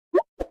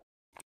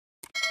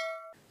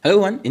Hello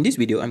everyone, in this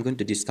video I'm going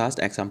to discuss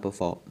the example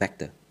for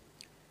vector.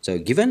 So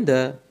given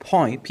the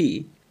point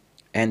P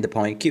and the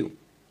point Q,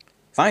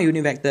 find a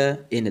unit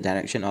vector in the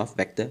direction of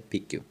vector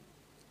PQ.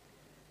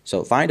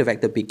 So find the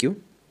vector PQ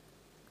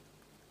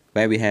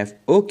where we have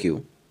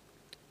OQ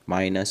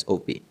minus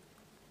OP.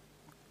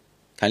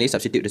 Kindly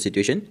substitute the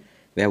situation.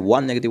 We have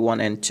 1, -1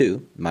 and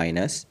 2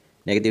 minus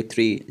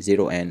 -3,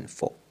 0 and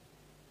 4.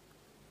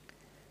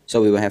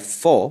 So we will have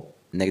 4,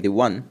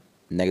 -1,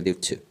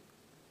 -2.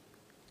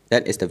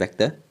 That is the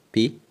vector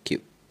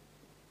PQ.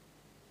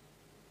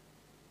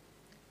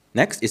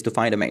 Next is to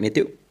find the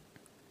magnitude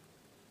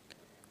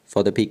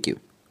for the PQ.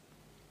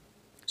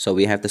 So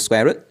we have the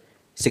square root,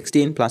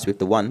 16 plus with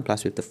the 1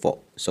 plus with the 4.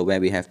 So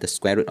where we have the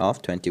square root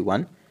of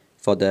 21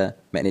 for the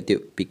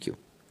magnitude PQ.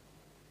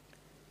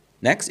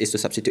 Next is to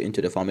substitute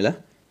into the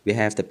formula. We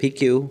have the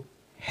PQ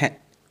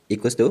hat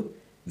equals to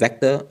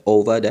vector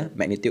over the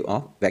magnitude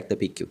of vector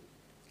PQ.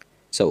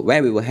 So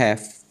where we will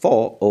have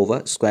 4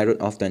 over square root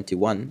of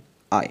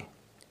 21i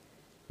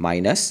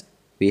minus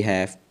we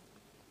have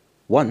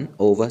 1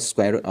 over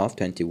square root of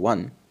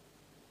 21j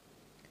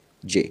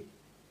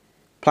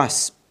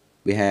plus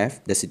we have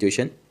the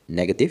situation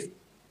negative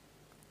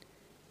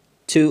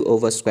 2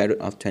 over square root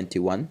of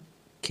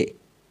 21k.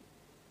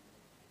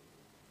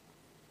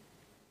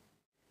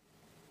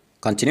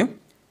 Continue.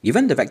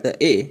 Given the vector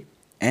A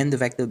and the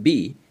vector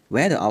B,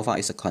 where the alpha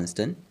is a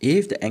constant,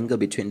 if the angle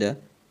between the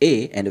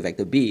A and the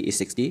vector B is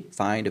 60,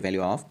 find the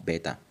value of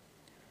beta.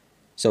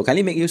 So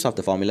kindly make use of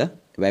the formula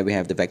where we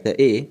have the vector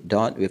A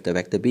dot with the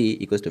vector B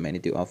equals to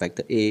magnitude of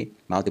vector A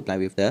multiplied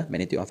with the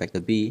magnitude of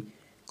vector B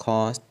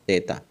cos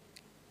theta.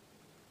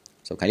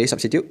 So kindly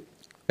substitute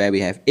where we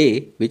have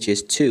A, which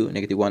is 2,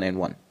 -1 and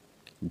 1,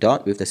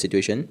 dot with the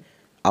situation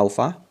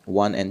alpha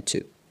 1 and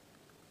 2.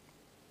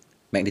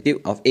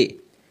 Magnitude of A,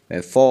 we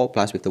have 4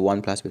 plus with the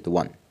 1 plus with the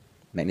 1.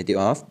 Magnitude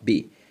of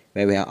B,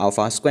 where we have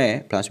alpha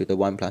square plus with the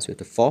 1 plus with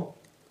the 4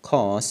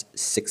 cos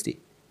 60.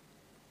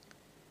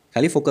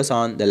 Kindly focus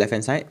on the left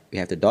hand side. We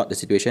have the dot, the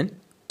situation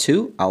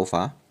 2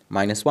 alpha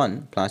minus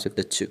 1 plus with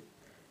the 2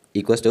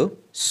 equals to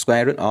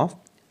square root of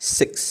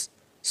 6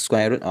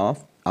 square root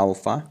of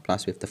alpha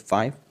plus with the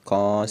 5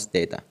 cos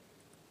theta.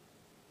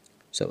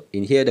 So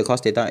in here the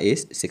cos theta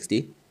is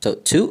 60. So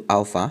 2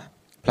 alpha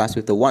plus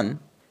with the 1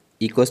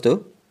 equals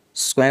to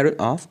square root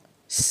of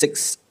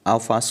 6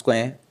 alpha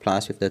square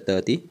plus with the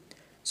 30.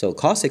 So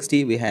cos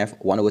 60 we have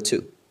 1 over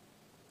 2.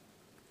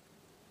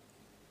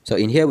 So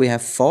in here we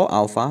have 4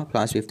 alpha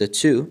plus with the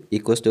 2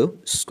 equals to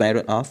square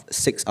root of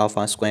 6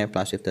 alpha square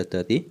plus with the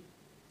 30.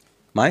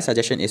 My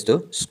suggestion is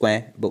to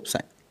square both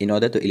sides in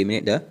order to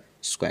eliminate the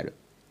square root.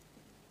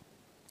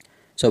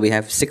 So we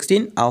have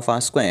 16 alpha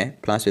square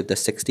plus with the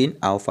 16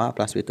 alpha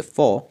plus with the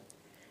 4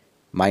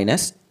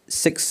 minus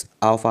 6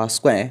 alpha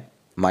square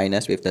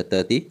minus with the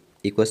 30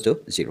 equals to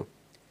 0.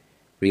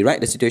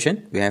 Rewrite the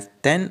situation. We have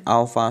 10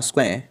 alpha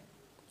square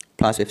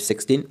plus with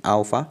 16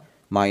 alpha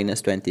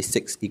minus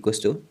 26 equals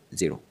to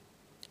 0.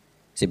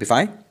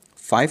 Simplify.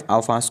 5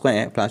 alpha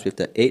square plus with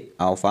the 8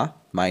 alpha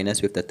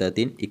minus with the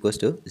 13 equals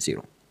to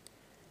 0.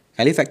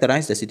 Kindly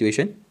factorize the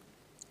situation.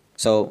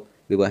 So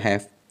we will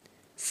have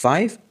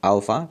 5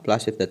 alpha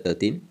plus with the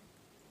 13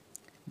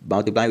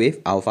 multiply with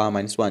alpha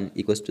minus 1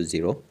 equals to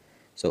 0.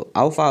 So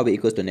alpha will be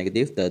equals to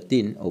negative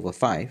 13 over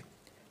 5.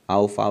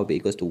 Alpha will be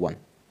equals to 1.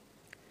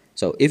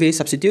 So if we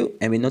substitute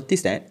and we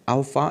notice that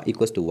alpha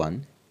equals to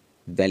 1,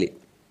 valid.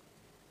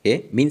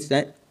 Okay, means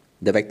that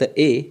the vector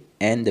A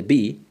and the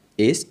B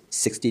is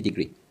 60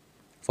 degree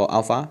for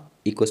alpha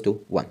equals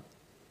to 1.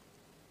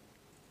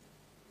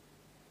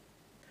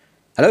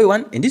 Hello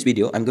everyone, in this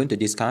video I'm going to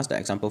discuss the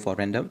example for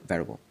random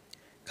variable.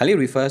 Kindly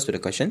refers to the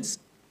questions.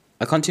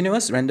 A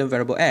continuous random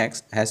variable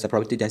x has the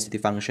probability density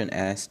function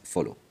as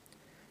follow.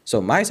 So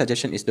my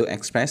suggestion is to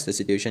express the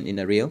situation in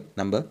a real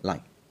number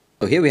line.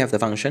 So here we have the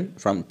function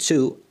from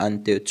 2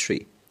 until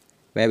 3,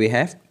 where we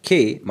have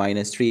k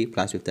minus 3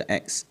 plus with the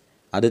x.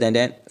 Other than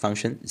that,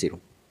 function 0.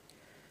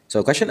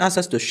 So question asks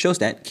us to show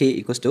that k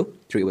equals to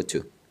 3 over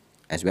 2.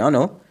 As we all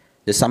know,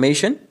 the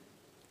summation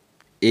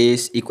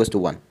is equals to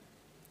 1.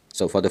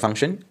 So for the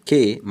function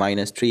k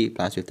minus 3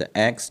 plus with the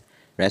x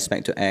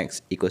respect to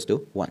x equals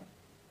to 1.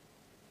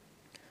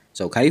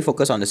 So kindly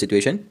focus on the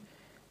situation.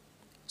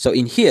 So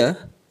in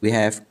here, we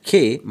have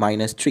k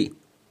minus 3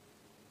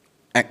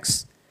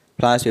 x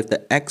plus with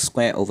the x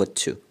squared over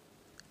 2.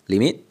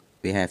 Limit,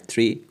 we have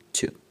 3,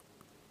 2.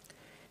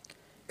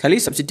 Kindly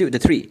substitute the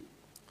 3.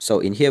 So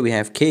in here we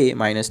have k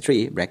minus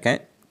 3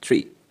 bracket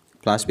 3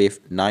 plus with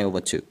 9 over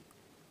 2.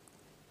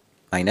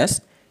 Minus,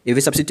 if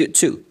we substitute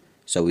 2,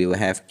 so we will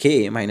have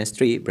k minus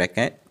 3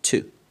 bracket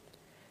 2.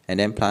 And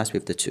then plus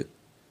with the 2.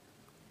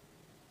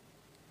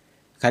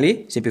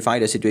 Kindly simplify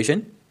the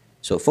situation.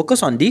 So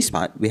focus on this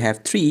part. We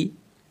have 3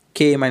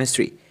 k minus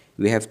 3.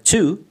 We have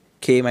 2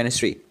 k minus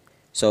 3.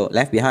 So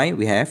left behind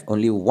we have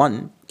only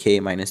 1 k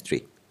minus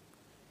 3.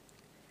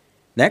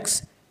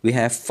 Next we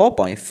have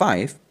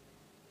 4.5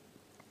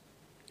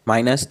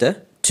 minus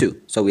the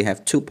 2. So we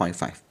have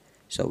 2.5.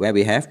 So where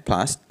we have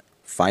plus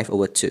 5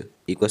 over 2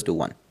 equals to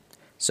 1.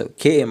 So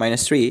k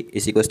minus 3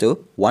 is equals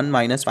to 1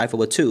 minus 5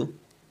 over 2,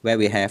 where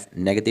we have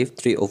negative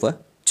 3 over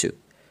 2.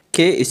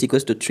 K is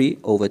equals to 3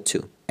 over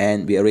 2,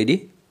 and we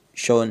already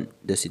shown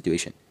the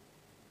situation.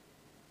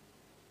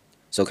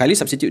 So kindly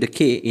substitute the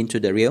k into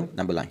the real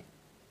number line.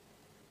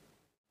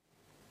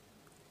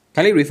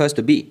 Kindly refers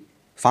to B.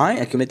 Find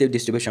a cumulative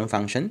distribution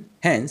function,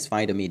 hence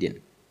find the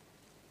median.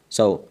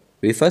 So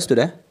refers to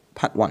the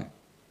part 1.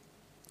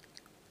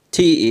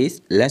 T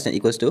is less than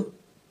equals to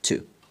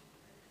 2.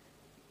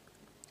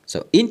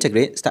 So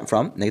integrate start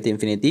from negative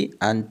infinity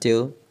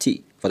until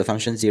t for the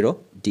function 0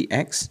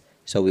 dx.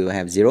 So we will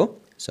have 0.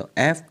 So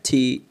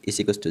ft is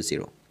equals to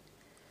 0.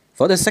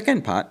 For the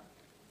second part,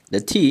 the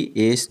t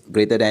is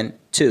greater than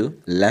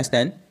 2, less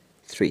than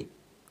 3.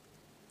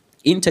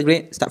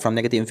 Integrate start from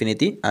negative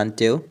infinity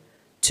until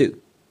 2.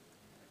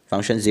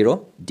 Function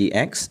 0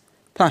 dx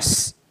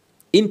plus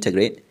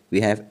integrate,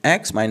 we have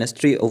x minus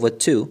 3 over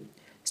 2,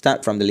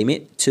 start from the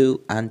limit 2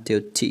 until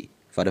t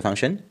for the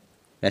function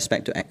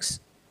respect to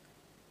x.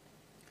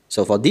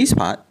 So for this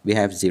part, we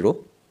have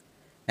 0.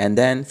 And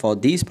then for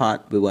this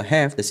part, we will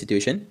have the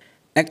situation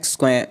x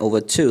squared over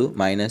 2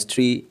 minus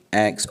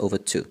 3x over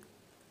 2.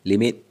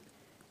 Limit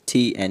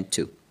t and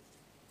 2.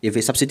 If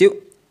we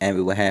substitute, and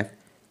we will have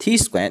t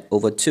squared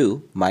over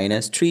 2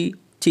 minus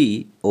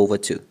 3t over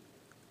 2.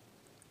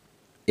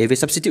 If we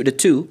substitute the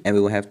 2, and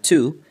we will have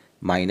 2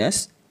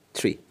 minus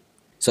 3.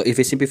 So if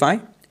we simplify,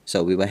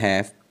 so we will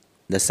have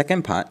the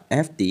second part,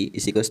 ft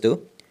is equals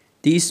to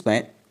t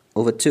squared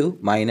over 2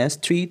 minus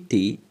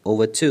 3t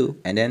over 2,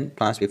 and then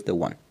plus with the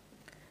 1.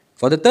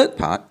 For the third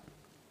part,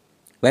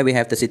 where we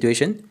have the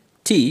situation,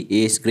 t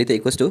is greater or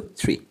equals to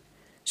 3.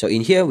 So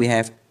in here we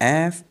have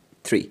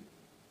f3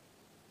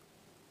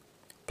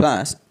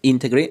 plus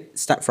integrate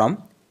start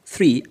from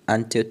 3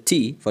 until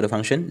t for the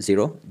function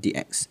 0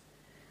 dx.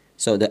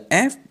 So the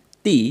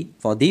ft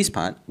for this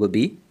part will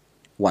be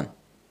 1.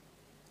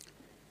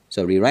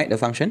 So rewrite the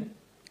function.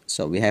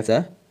 So we have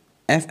the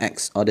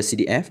fx or the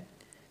CDF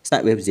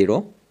start with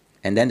 0,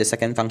 and then the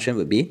second function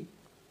would be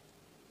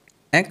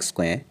x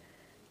squared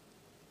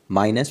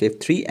minus with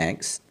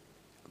 3x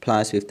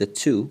plus with the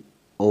 2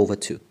 over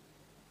 2.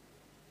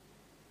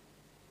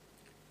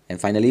 And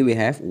finally we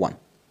have 1.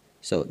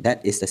 So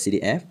that is the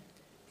CDF.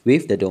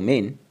 With the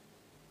domain,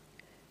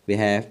 we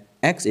have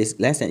x is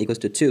less than or equals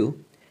to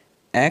 2,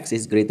 x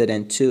is greater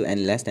than 2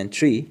 and less than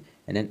 3,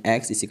 and then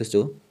x is equals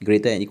to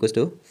greater and equals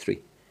to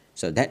 3.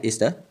 So that is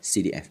the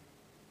CDF.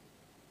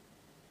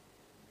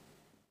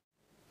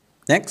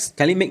 Next,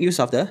 can we make use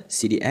of the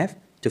CDF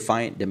to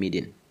find the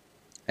median?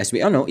 As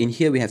we all know, in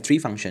here we have 3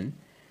 functions.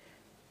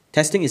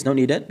 Testing is not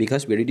needed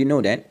because we already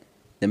know that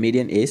the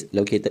median is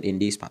located in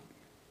this part.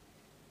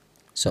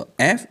 So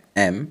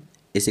fm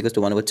is equals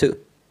to 1 over 2.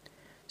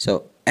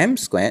 So m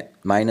squared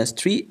minus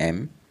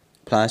 3m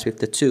plus with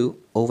the 2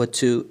 over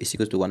 2 is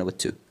equals to 1 over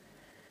 2.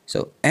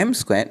 So m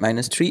squared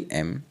minus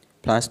 3m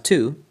plus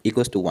 2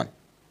 equals to 1.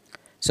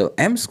 So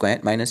m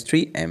squared minus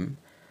 3m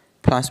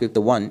plus with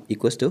the 1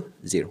 equals to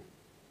 0.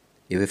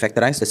 If we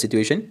factorize the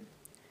situation,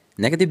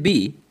 negative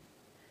b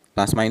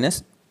plus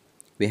minus,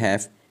 we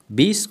have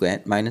b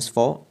squared minus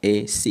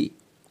 4ac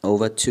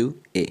over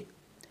 2a.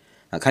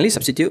 Now kindly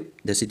substitute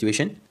the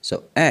situation.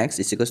 So x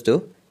is equals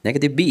to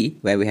negative b,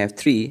 where we have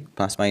 3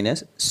 plus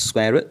minus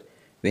square root.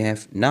 We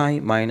have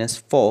 9 minus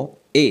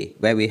 4a,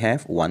 where we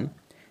have 1,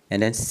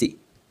 and then c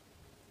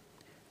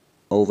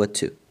over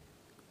 2.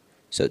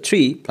 So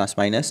 3 plus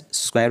minus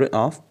square root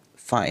of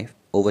 5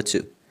 over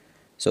 2.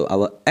 So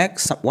our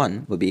x sub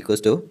 1 will be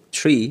equals to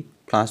 3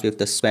 plus with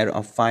the square root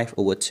of 5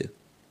 over 2.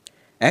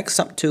 X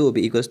sub 2 will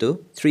be equals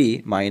to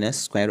 3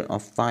 minus square root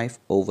of 5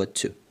 over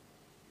 2.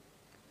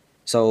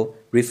 So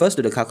refers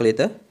to the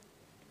calculator,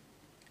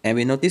 and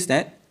we notice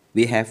that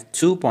we have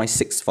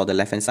 2.6 for the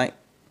left hand side,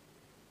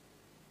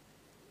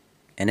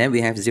 and then we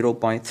have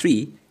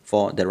 0.3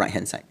 for the right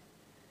hand side.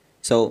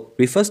 So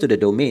refers to the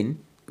domain,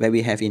 where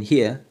we have in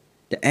here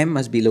the m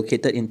must be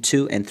located in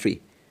 2 and 3.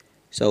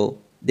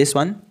 So this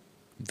one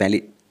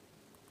valid,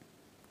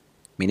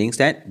 meaning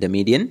that the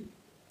median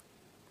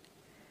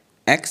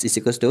x is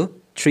equals to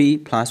 3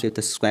 plus with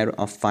the square root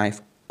of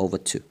 5 over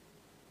 2.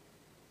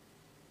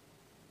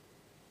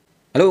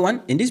 Hello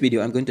everyone, in this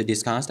video I'm going to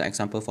discuss the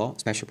example for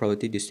special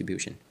probability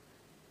distribution.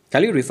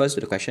 Kali refers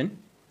to the question,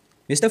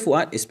 Mr.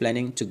 Fuad is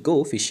planning to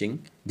go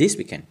fishing this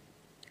weekend.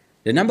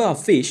 The number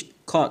of fish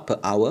caught per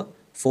hour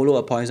follow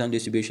a Poisson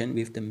distribution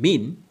with the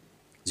mean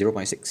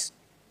 0.6.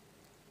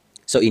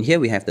 So in here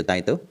we have the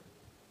title,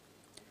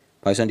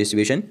 Poisson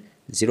distribution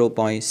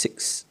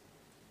 0.6.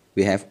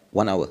 We have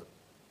 1 hour.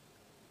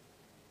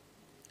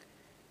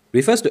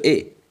 Refers to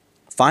A.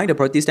 Find the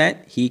probability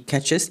that he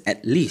catches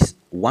at least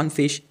 1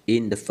 fish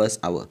in the first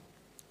hour.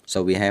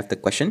 So we have the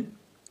question,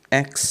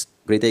 x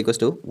greater or equals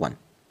to 1.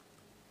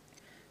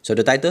 So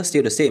the title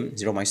still the same,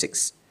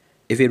 0.6.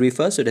 If it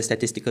refers to the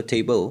statistical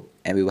table,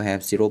 and we will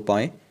have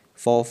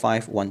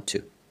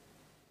 0.4512.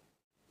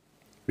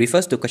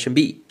 Refers to question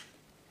B.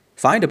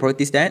 Find the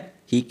probability that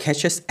he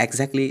catches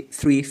exactly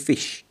 3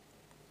 fish.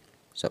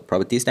 So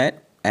probability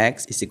that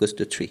x is equals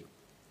to 3.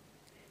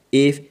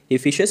 if he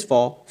fishes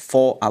for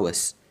 4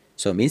 hours.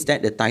 So it means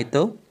that the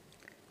title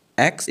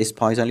X is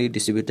Poissonally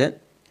distributed.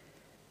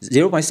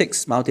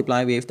 0.6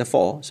 multiplied with the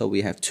 4, so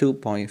we have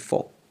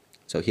 2.4.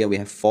 So here we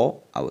have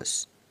 4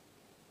 hours.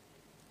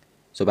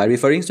 So by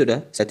referring to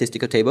the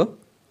statistical table,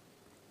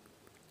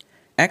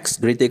 X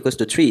greater equals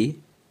to 3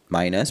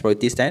 minus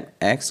probability stat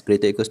X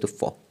greater equals to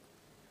 4.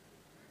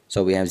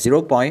 So we have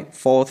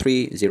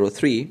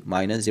 0.4303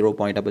 minus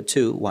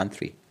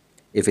 0.2213.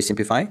 If we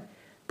simplify,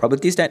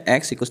 probability stat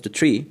X equals to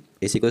 3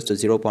 is equals to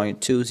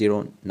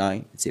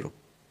 0.2090.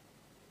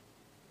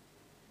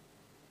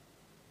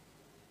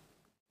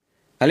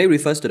 Kali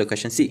refers to the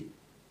question C.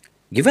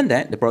 Given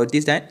that the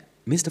probability that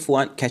Mr.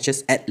 Fuad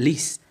catches at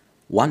least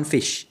one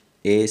fish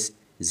is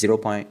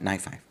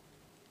 0.95.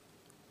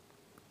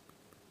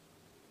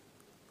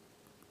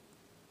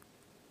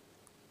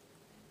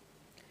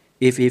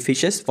 If he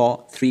fishes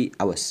for 3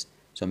 hours,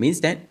 so means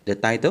that the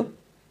title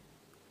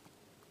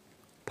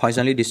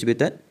Poissonally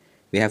distributed,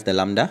 we have the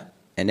lambda,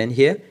 and then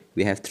here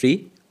we have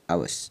 3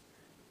 hours.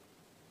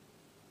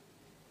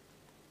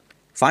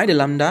 Find the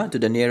lambda to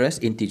the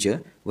nearest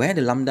integer where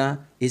the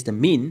lambda is the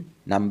mean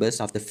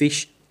numbers of the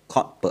fish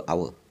caught per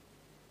hour.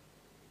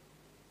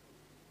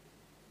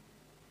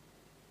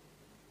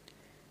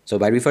 So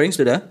by referring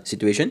to the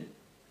situation,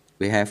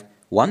 we have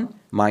 1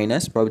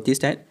 minus probability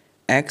stat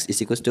X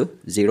is equals to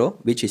 0,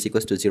 which is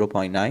equals to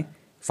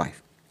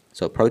 0.95.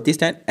 So probability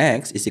stat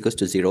X is equals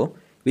to 0,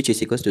 which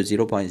is equals to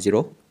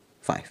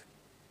 0.05.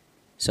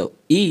 So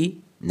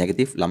E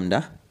negative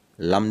lambda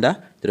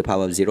to the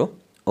power of 0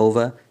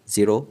 over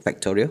 0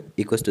 factorial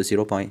equals to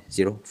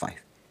 0.05.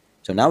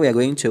 So now we are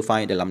going to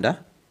find the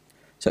lambda.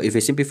 So if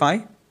we simplify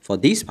for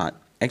this part,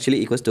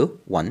 actually equals to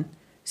 1.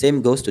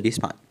 Same goes to this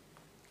part.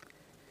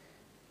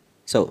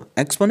 So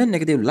exponent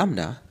negative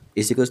lambda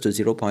is equals to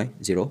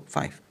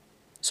 0.05.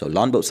 So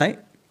ln both sides,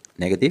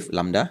 negative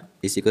lambda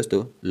is equals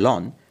to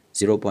ln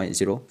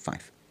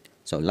 0.05.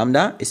 So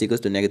lambda is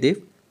equals to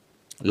negative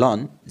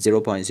ln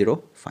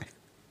 0.05.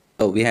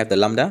 So we have the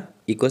lambda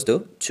equals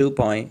to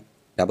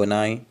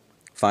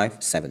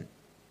 2.9957.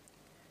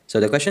 So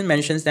the question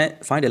mentions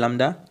that find the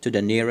lambda to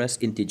the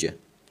nearest integer.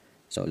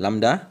 So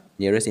lambda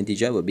nearest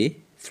integer will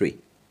be 3.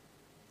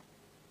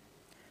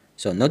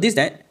 So notice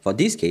that for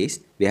this case,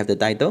 we have the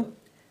title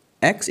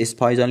X is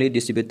Poissonally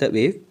distributed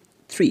with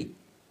 3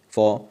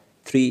 for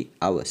 3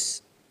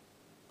 hours.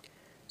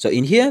 So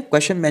in here,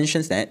 question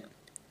mentions that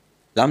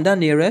lambda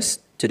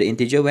nearest to the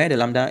integer where the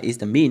lambda is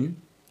the mean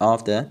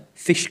of the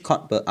fish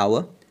caught per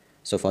hour.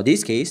 So for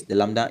this case, the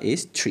lambda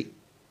is 3.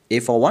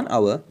 If for 1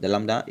 hour, the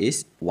lambda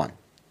is 1.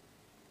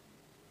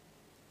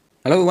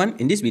 Hello everyone,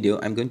 in this video,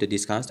 I'm going to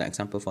discuss the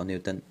example for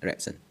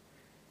Newton-Raphson.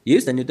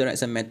 Use the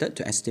Newton-Raphson method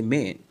to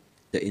estimate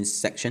the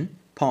intersection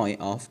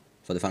point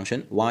for the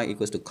function y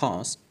equals to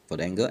cos for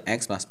the angle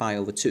x plus pi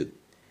over 2,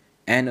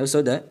 and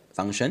also the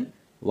function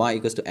y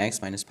equals to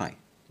x minus pi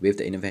with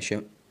the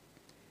initial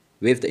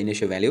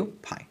value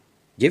pi.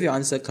 Give your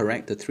answer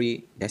correct to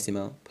 3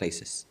 decimal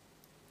places.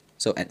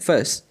 So at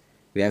first,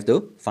 we have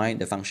to find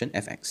the function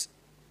fx.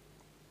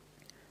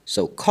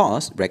 So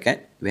cos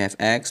bracket, we have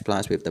x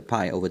plus with the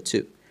pi over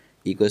 2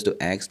 equals to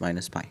x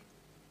minus pi.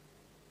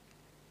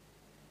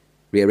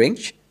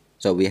 Rearrange,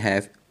 so we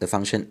have the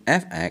function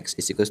fx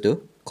is equals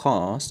to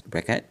cos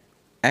bracket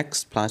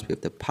x plus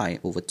with the pi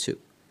over 2,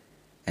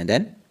 and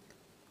then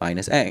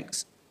minus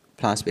x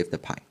plus with the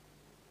pi.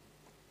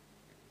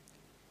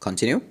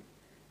 Continue,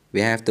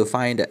 we have to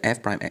find the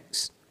f prime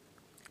x.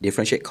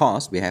 Differentiate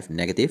cos, we have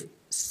negative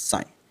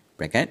sine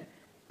bracket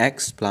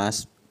x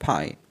plus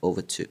pi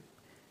over 2.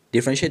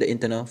 Differentiate the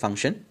internal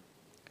function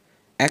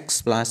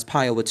x plus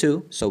pi over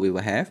 2, so we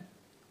will have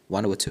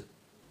 1 over 2.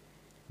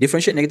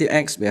 Differentiate negative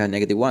x, we have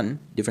negative 1.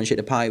 Differentiate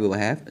the pi, we will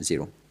have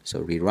 0. So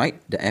rewrite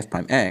the f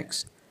prime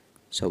x,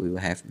 so we will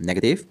have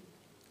negative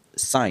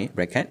sine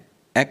bracket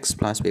x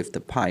plus with the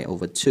pi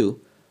over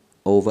 2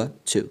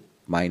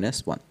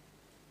 minus 1.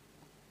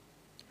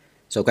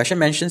 So question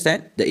mentions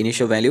that the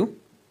initial value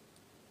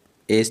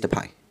is the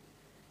pi.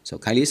 So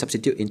kindly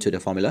substitute into the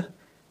formula.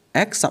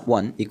 X sub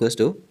 1 equals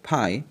to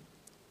pi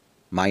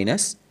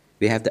minus,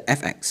 we have the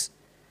fx.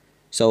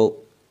 So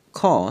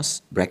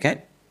cos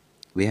bracket,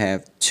 we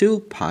have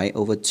 2 pi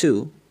over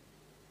 2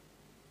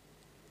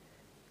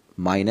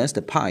 minus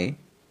the pi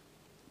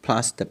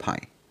plus the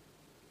pi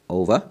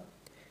over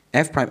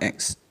f prime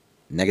x,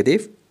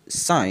 negative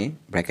sine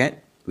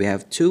bracket, we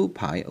have 2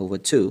 pi over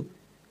 2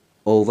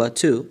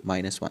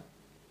 minus 1.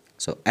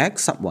 So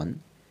x sub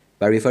 1,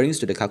 by referring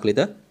to the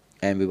calculator,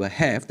 and we will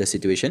have the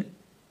situation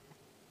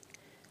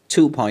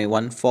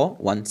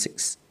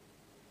 2.1416.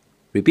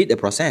 Repeat the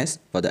process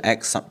for the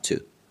x sub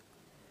 2.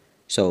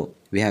 So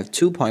we have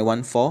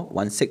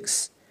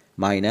 2.1416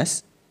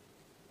 minus,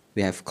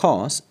 we have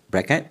cos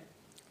bracket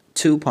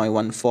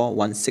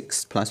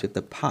 2.1416 plus with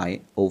the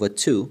pi over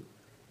 2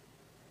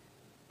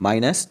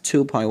 minus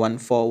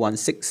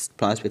 2.1416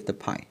 plus with the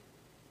pi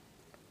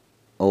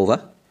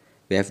over,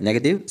 we have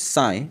negative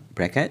sine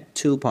bracket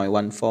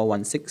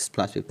 2.1416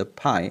 plus with the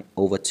pi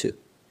over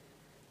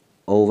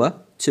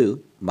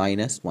 2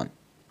 minus 1.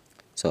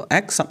 So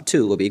x sub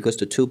 2 will be equals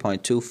to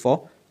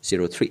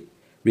 2.2403.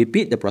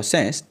 Repeat the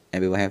process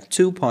and we will have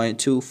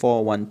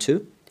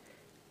 2.2412.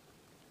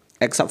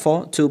 X sub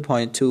 4,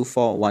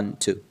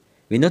 2.2412.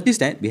 We notice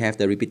that we have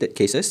the repeated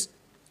cases.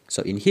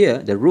 So in here,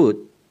 the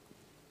root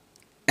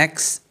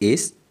x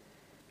is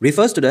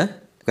refers to the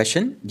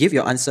question. Give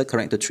your answer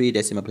correct to 3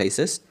 decimal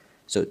places.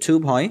 So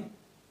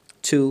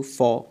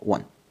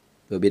 2.241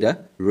 will be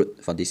the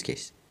root for this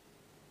case.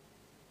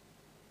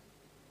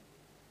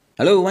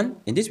 Hello everyone,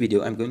 in this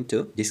video I'm going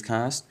to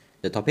discuss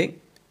the topic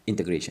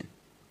integration.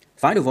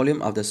 Find the volume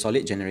of the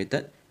solid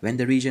generated when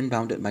the region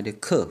bounded by the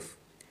curve,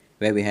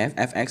 where we have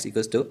fx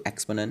equals to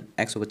exponent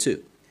x over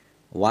 2,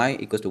 y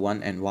equals to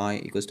 1 and y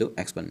equals to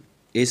exponent,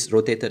 is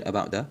rotated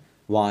about the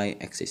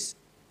y-axis.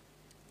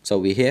 So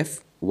we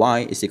have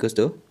y is equals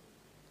to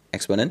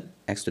exponent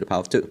x to the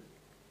power of 2.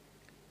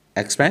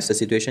 Express the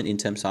situation in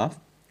terms of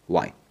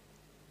y.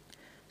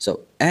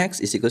 So x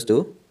is equals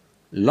to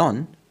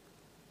ln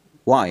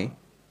y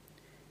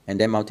and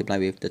then multiply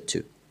with the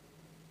 2.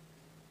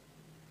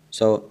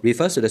 So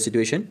refers to the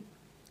situation,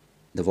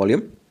 the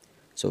volume.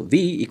 So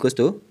v equals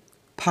to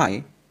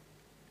pi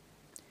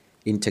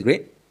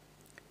integrate.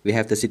 We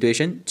have the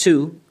situation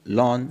 2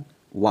 ln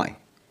y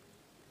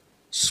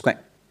squared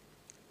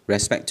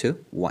respect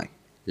to y.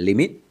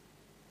 Limit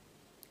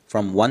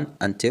from 1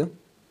 until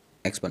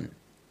exponent.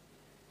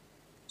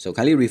 So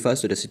kindly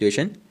refers to the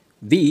situation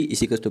v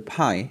is equals to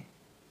pi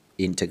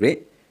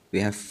integrate. We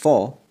have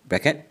 4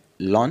 bracket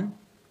ln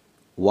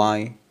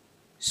y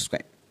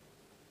squared.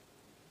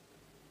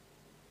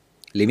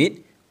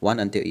 Limit 1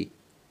 until e.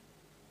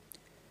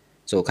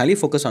 So kindly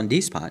focus on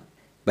this part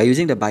by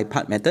using the by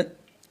part method.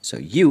 So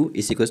u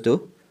is equals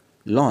to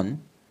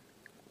ln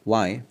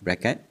y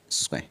bracket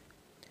square.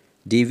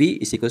 dv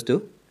is equals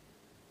to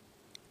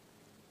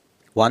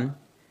 1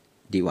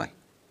 dy.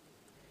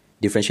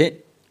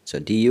 Differentiate. So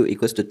du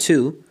equals to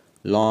 2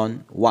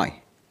 ln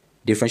y.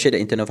 Differentiate the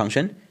internal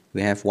function.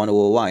 We have 1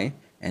 over y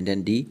and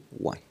then dy.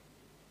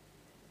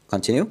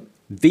 Continue.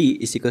 V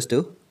is equals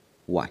to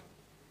y.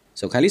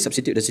 So kindly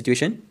substitute the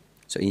situation.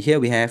 So in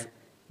here we have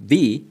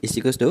v is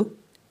equals to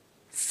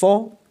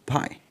 4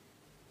 pi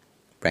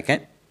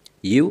bracket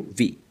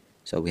uv.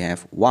 So we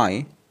have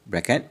y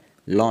bracket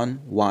ln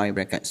y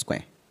bracket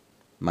square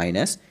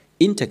minus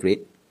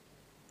integrate.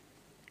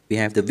 We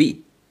have the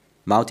v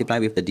multiply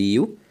with the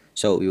du.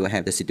 So we will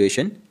have the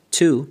situation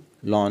 2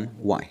 ln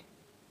y.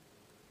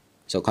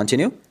 So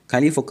continue.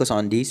 Kindly focus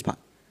on this part,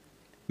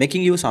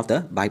 making use of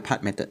the by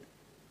part method.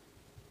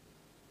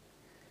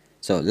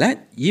 So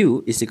let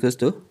u is equals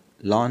to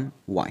ln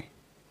y.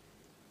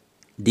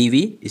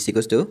 dv is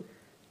equals to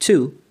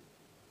 2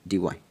 dy.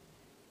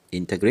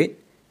 Integrate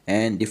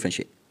and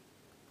differentiate.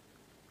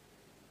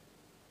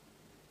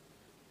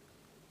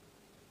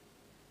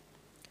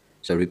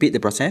 So repeat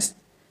the process.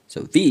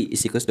 So v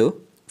is equals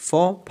to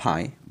 4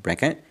 pi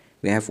bracket.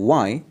 We have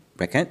y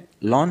bracket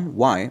ln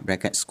y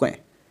bracket square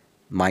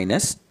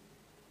minus,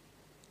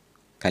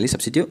 kindly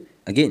substitute.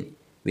 Again,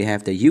 we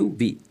have the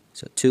uv.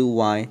 So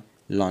 2y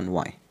ln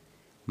y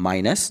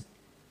minus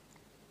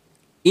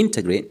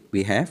integrate.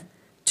 We have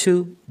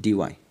 2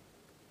 dy.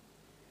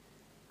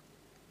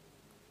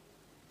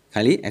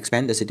 Kindly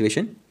expand the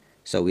situation.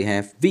 So we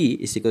have v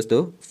is equals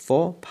to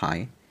 4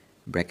 pi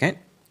bracket.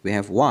 We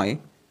have y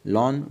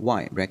ln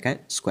y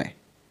bracket square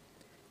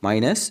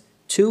minus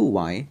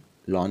 2y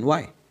ln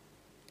y.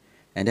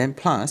 And then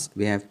plus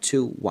we have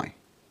 2y.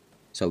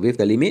 So with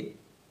the limit,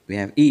 we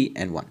have e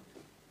and 1.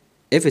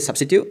 If we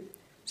substitute,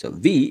 so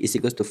v is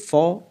equals to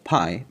 4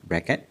 pi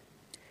bracket.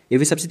 If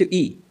we substitute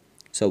e,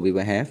 so we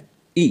will have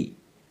e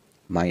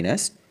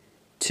minus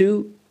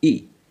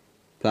 2e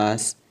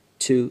plus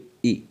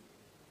 2e.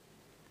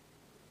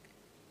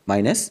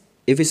 Minus,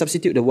 if we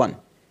substitute the 1,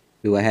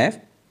 we will have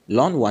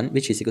ln 1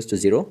 which is equals to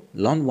 0,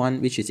 ln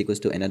 1 which is equals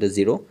to another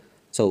 0.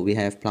 So we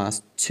have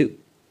plus 2.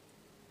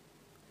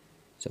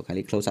 So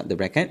kindly close up the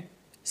bracket.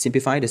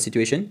 Simplify the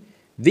situation.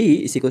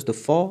 V is equals to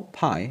 4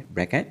 pi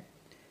bracket.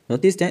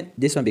 Notice that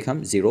this one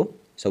becomes 0.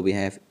 So we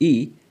have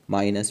e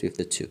minus with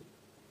the 2.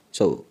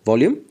 So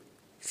volume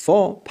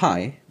 4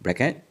 pi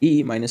bracket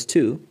e minus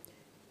 2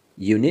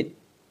 unit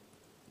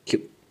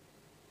cube.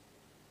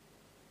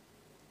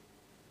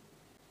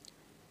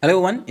 Hello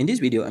everyone, in this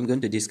video I'm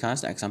going to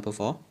discuss the example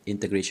for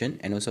integration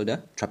and also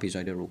the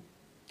trapezoidal rule.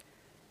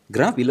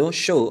 Graph below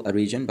show a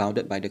region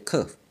bounded by the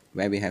curve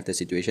where we have the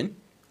situation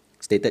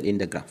stated in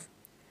the graph.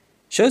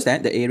 Shows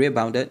that the area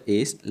bounded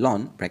is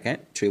ln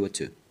bracket 3 over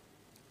 2.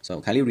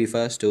 So kindly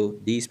refers to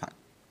this part.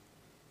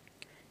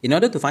 In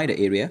order to find the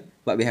area,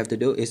 what we have to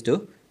do is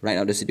to write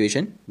out the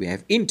situation. We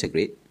have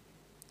integrate.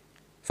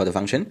 For the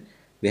function,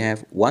 we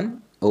have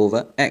 1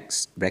 over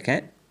x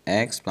bracket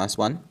x plus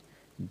 1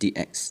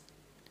 dx.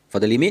 For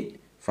the limit,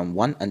 from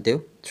 1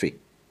 until 3.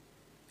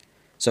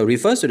 So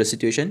refers to the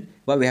situation,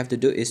 what we have to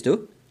do is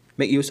to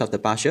make use of the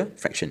partial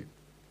fraction.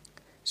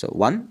 So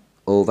 1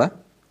 over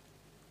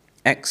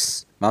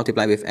x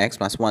multiplied with x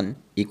plus 1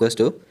 equals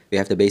to, we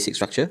have the basic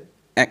structure,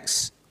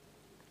 x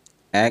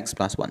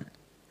plus 1.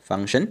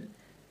 Function,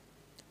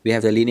 we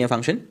have the linear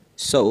function,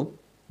 so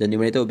the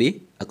numerator will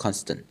be a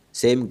constant.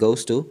 Same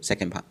goes to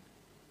second part.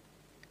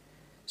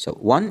 So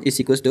 1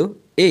 is equals to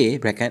a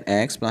bracket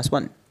x plus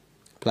 1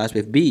 plus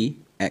with b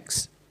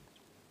x.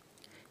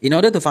 In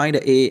order to find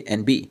the a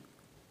and b,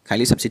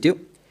 kindly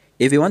substitute.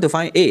 If you want to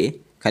find a,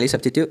 kindly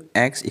substitute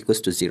x equals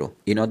to 0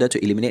 in order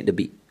to eliminate the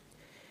b.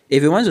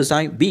 If you want to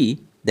find b,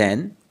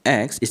 then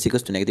x is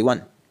equals to negative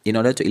 1 in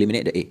order to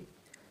eliminate the a.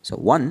 So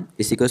 1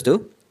 is equals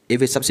to,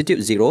 if we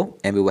substitute 0,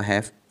 and we will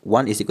have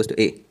 1 is equals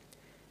to a.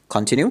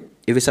 Continue.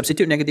 If we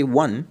substitute negative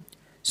 1,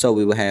 so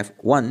we will have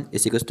 1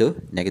 is equals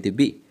to negative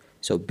b.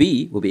 So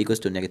b will be equals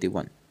to negative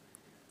 1.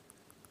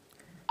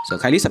 So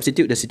kindly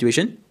substitute the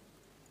situation.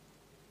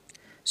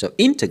 So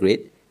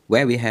integrate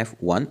where we have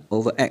 1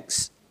 over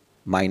x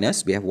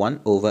minus we have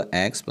 1 over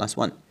x plus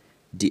 1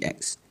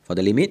 dx for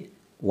the limit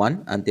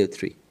 1 until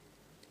 3.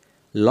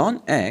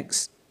 Ln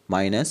x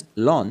minus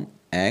ln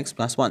x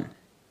plus 1.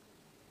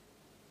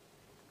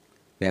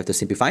 We have to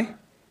simplify.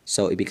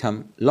 So it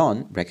becomes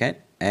ln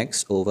bracket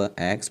x over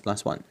x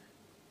plus 1.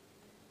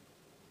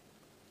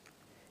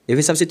 If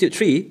we substitute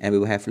 3, and we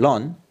will have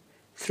ln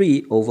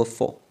 3 over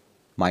 4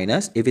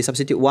 minus, if we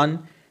substitute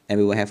 1, and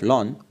we will have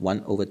ln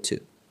 1 over 2.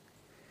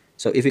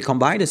 So if we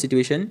combine the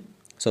situation,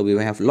 so we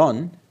will have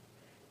ln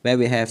where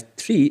we have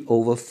 3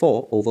 over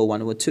 4 over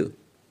 1 over 2.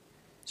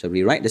 So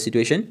rewrite the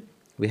situation.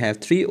 We have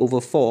 3 over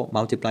 4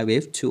 multiplied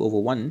with 2 over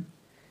 1.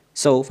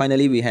 So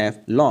finally we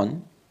have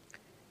ln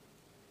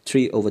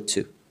 3 over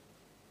 2.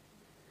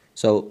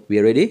 So we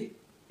already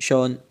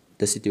shown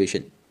the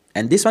situation.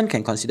 And this one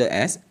can consider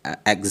as an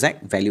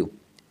exact value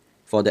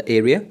for the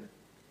area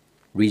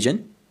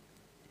region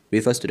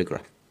refers to the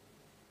graph.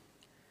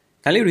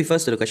 Kindly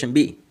refers to the question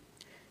B.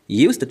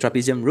 Use the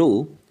trapezium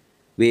rule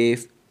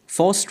with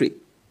 4 strips.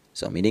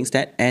 So meaning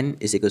that n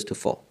is equals to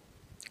 4.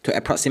 To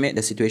approximate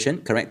the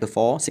situation, correct the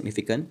 4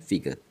 significant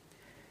figure.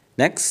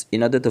 Next,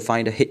 in order to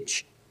find the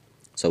h.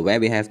 So where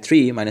we have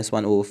 3 minus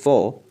 1 over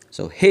 4,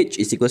 so h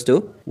is equals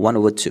to 1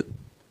 over 2.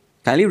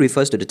 Kindly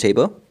refers to the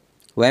table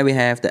where we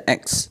have the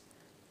x.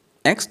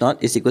 X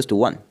naught is equals to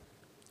 1.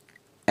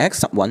 X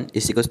sub 1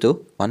 is equals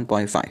to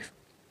 1.5.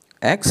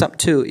 X sub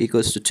 2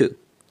 equals to 2.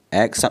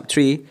 X sub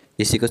 3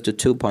 is equals to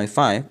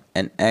 2.5.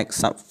 And x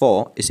sub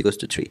 4 is equals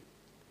to 3.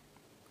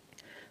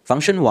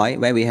 Function y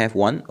where we have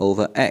 1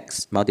 over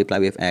x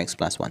multiplied with x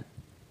plus 1.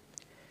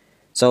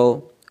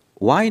 So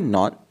y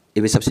naught,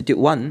 if we substitute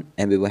 1,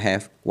 and we will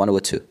have 1 over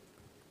 2.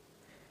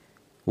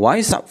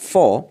 Y sub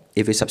 4,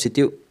 if we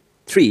substitute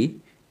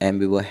 3, and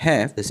we will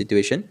have the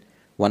situation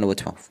 1 over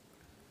 12.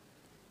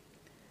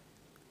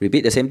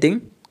 Repeat the same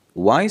thing.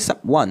 Y sub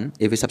 1,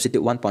 if we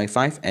substitute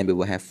 1.5, and we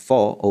will have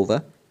 4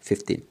 over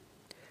 15.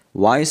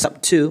 Y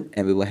sub 2,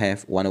 and we will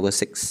have 1 over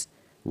 6.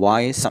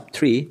 Y sub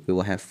 3, we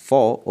will have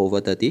 4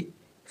 over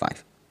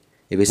 35.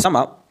 If we sum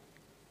up,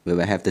 we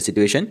will have the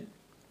situation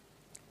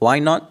y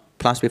naught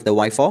plus with the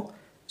y4,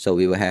 so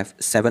we will have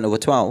 7 over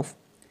 12.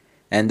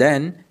 And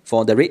then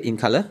for the red in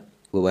color,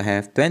 we will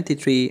have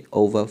 23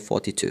 over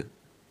 42.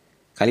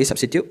 Kindly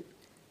substitute.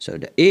 So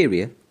the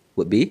area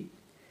would be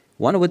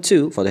 1 over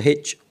 2 for the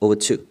h over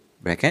 2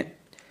 bracket.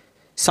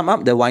 Sum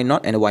up the y0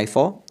 and the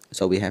y4.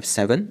 So we have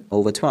 7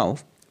 over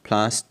 12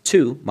 plus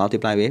 2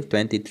 multiplied with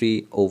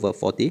 23 over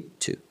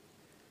 42.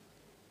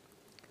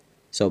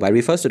 So by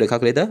refers to the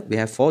calculator, we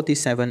have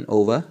 47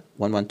 over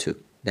 112.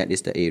 That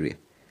is the area.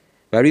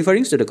 By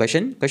referring to the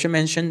question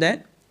mentioned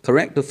that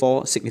correct the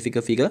 4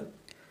 significant figure.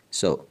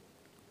 So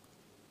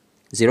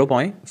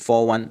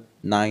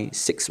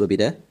 0.4196 will be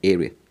the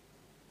area.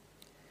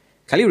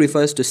 Kindly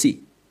refers to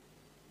C.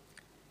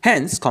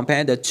 Hence,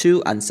 compare the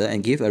two answers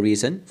and give a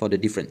reason for the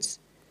difference.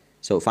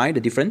 So find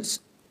the difference.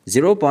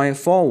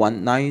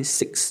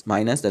 0.4196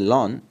 minus the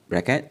ln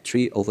bracket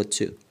 3 over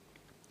 2.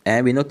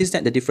 And we notice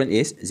that the difference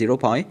is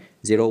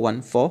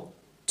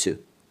 0.0142.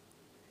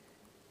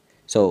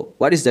 So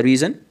what is the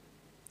reason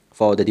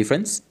for the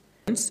difference?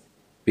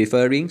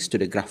 Referring to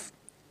the graph.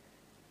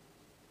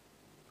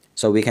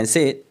 So we can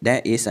say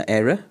there is an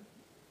error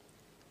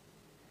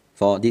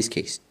for this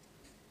case.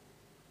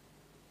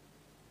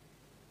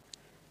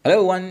 Hello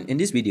everyone, in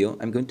this video,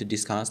 I'm going to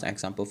discuss the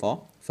example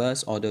for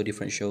first order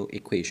differential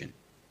equation.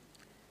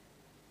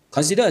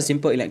 Consider a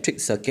simple electric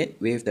circuit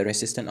with the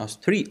resistance of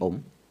 3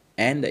 ohm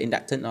and the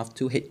inductance of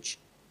 2H.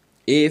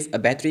 If a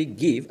battery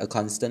gives a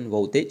constant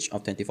voltage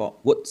of 24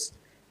 volts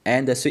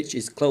and the switch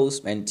is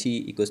closed when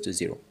t equals to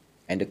 0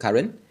 and the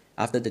current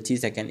after the t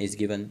second is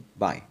given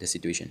by the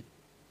situation.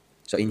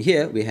 So in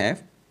here we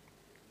have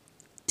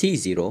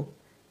t0,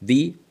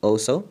 V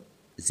also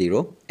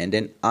 0 and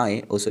then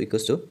I also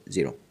equals to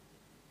 0.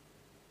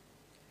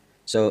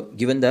 So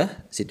given the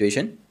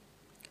situation,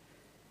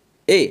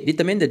 A.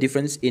 Determine the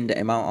difference in the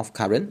amount of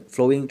current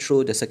flowing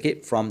through the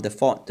circuit from the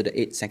 4th to the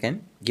 8th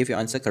second. Give your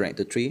answer correct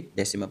to 3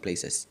 decimal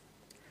places.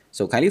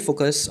 So kindly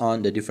focus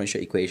on the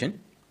differential equation.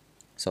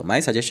 So my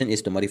suggestion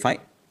is to modify.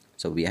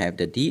 So we have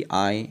the di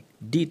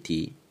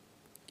dt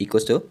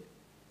equals to,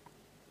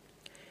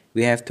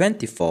 we have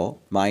 24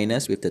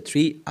 minus with the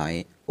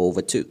 3I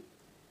over 2.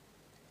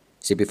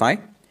 Simplify.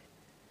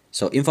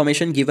 So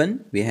information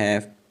given, we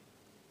have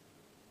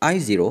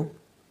I0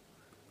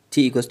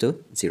 t equals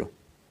to 0.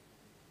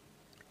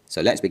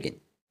 So let's begin.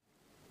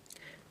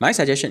 My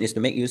suggestion is to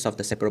make use of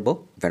the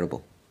separable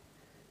variable.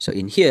 So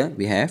in here,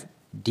 we have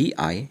di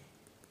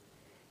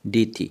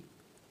dt.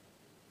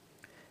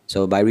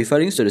 So by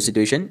referring to the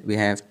situation, we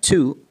have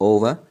 2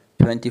 over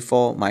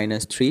 24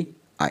 minus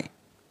 3i.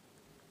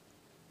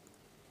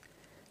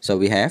 So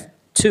we have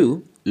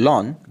 2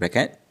 ln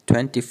bracket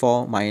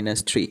 24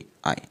 minus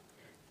 3i. Do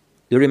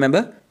you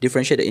remember?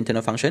 Differentiate the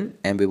internal function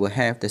and we will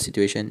have the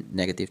situation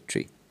negative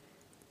 3.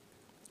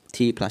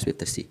 T plus with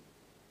the c.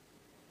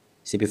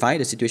 Simplify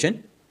the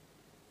situation.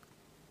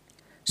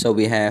 So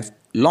we have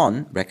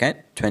ln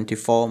bracket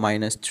 24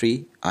 minus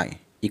 3i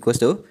equals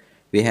to,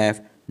 we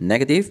have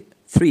negative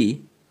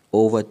 3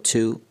 over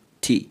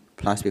 2t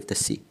plus with the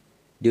c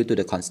due to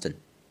the constant.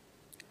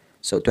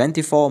 So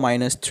 24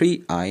 minus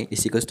 3i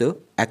is equals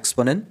to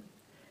exponent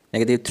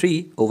negative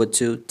 3 over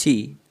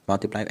 2t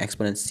multiplied by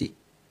exponent c.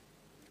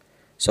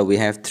 So we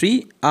have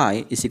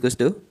 3i is equals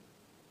to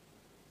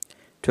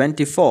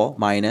 24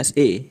 minus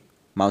a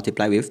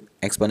multiplied with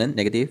exponent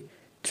negative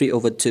 3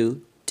 over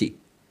 2t.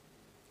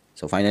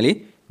 So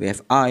finally, we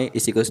have I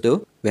is equals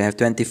to, we have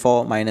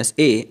 24 minus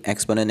a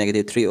exponent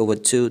negative 3 over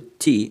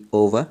 2t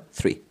over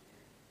 3.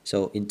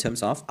 So in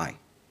terms of I.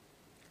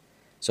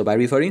 So by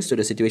referring to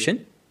the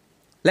situation,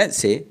 let's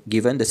say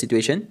given the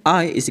situation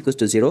I is equals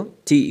to 0,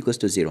 t equals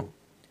to 0.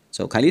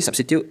 So kindly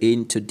substitute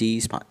into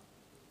this part.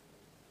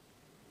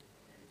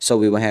 So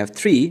we will have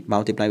 3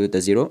 multiplied with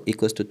the 0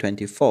 equals to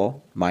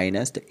 24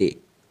 minus the a.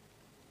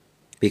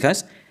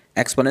 Because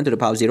exponent to the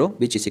power of 0,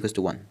 which is equals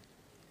to 1.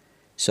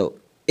 So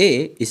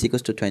a is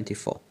equals to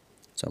 24.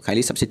 So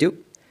kindly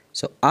substitute.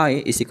 So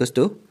I is equals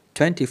to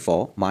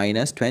 24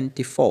 minus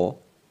 24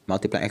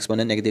 multiply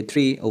exponent negative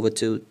 3 over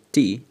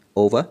 2t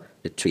over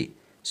the 3.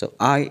 So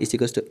I is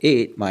equals to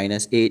 8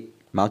 minus 8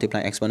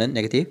 multiply exponent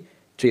negative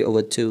 3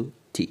 over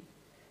 2t.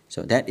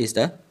 So that is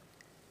the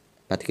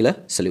particular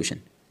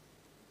solution.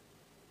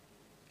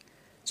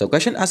 So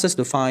question asks us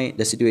to find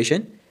the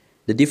situation,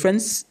 the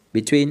difference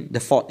between the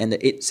 4th and the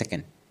 8th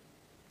second.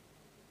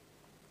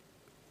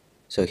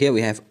 So here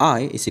we have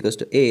I is equals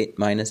to 8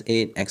 minus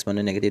 8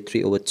 exponent negative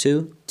 3 over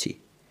 2t.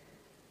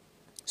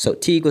 So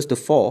t equals to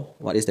 4,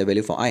 what is the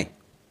value for I?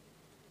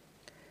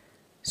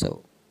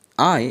 So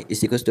I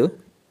is equals to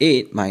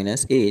 8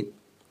 minus 8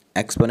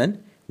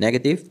 exponent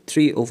negative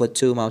 3 over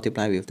 2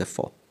 multiplied with the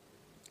 4.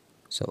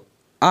 So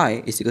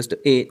I is equals to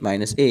 8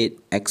 minus 8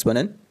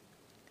 exponent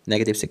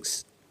negative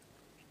 6.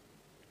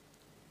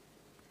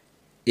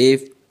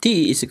 If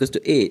t is equals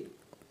to 8,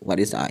 what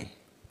is I?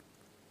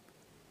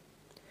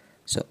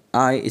 So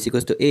I is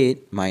equals to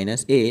 8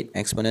 minus 8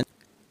 exponent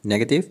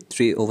negative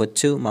 3 over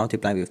 2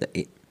 multiplied with the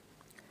 8.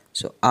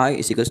 So I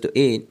is equals to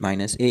 8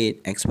 minus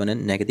 8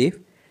 exponent negative.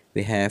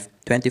 We have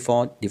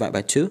 24 divided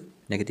by 2,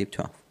 negative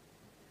 12.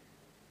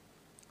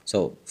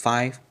 So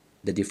 5,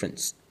 the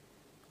difference.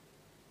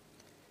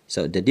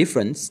 So the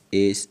difference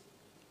is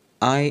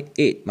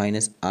I8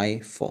 minus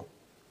I4.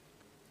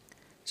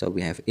 So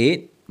we have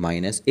 8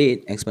 minus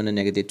 8 exponent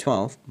negative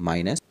 12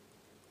 minus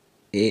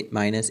 8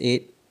 minus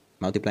 8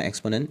 multiply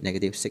exponent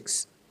negative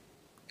 6.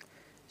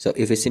 So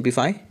if we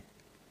simplify,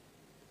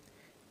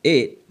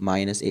 8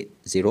 minus 8,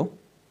 0.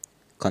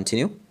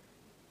 Continue.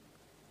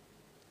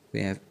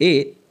 We have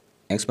 8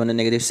 exponent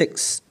negative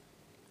 6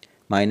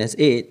 minus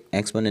 8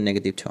 exponent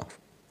negative 12.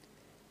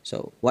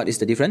 So what is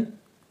the difference?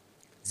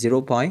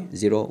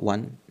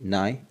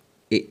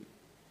 0.0198.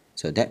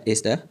 So that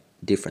is the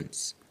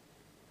difference.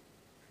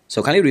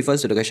 So kindly refer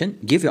to the question.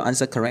 Give your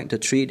answer correct to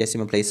 3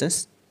 decimal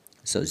places.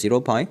 So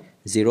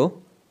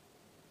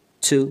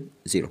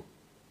 0.020.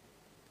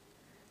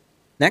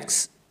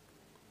 Next,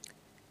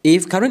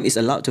 if current is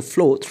allowed to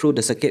flow through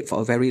the circuit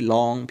for a very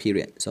long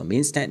period, so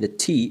means that the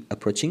t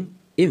approaching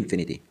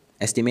infinity,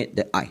 estimate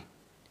the I.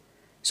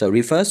 So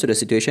refers to the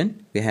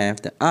situation, we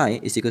have the I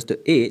is equals to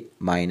 8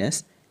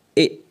 minus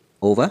 8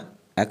 over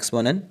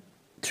exponent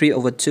 3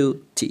 over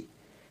 2t.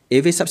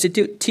 If we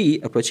substitute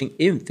t approaching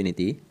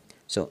infinity,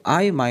 so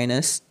I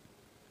minus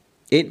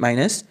 8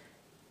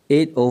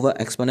 over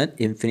exponent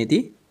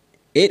infinity,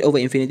 8 over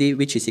infinity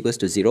which is equals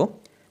to 0.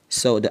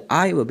 So the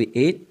I will be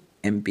 8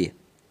 ampere.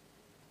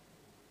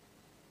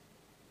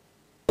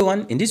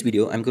 In this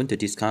video, I'm going to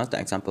discuss the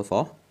example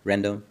for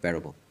random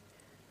variable.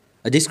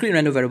 A discrete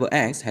random variable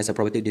x has a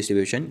probability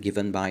distribution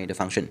given by the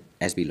function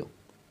as below.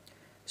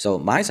 So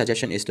my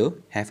suggestion is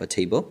to have a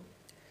table.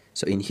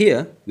 So in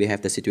here, we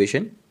have the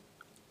situation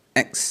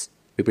x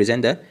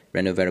represent the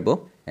random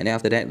variable, and then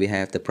after that we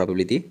have the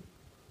probability.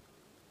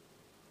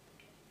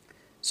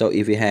 So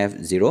if we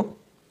have 0,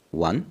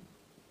 1,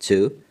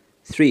 2,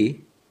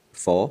 3,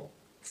 4,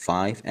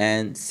 5,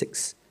 and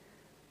 6.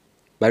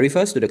 By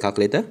refers to the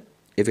calculator,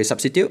 if we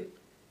substitute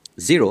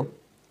 0,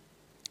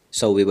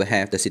 so we will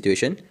have the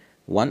situation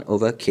 1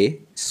 over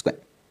k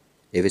squared.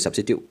 If we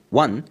substitute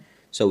 1,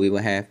 so we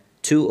will have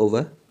 2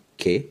 over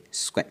k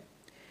squared.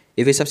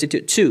 If we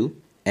substitute 2,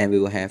 and we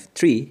will have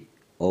 3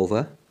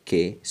 over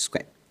k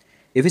squared.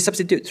 If we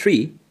substitute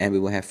 3, and we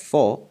will have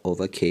 4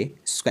 over k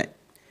squared.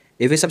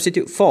 If we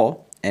substitute 4,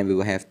 and we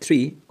will have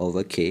 3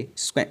 over k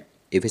squared.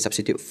 If we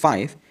substitute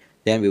 5,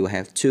 then we will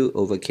have 2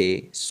 over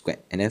k squared.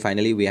 And then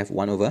finally, we have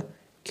 1 over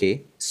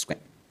k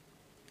squared.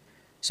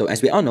 So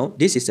as we all know,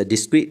 this is a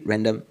discrete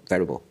random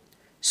variable.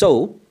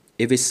 So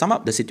if we sum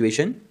up the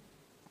situation,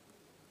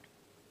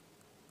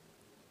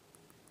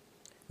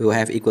 we will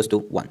have equals to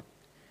 1.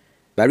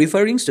 By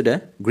referring to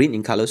the green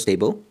in colors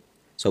table,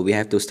 so we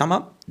have to sum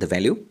up the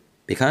value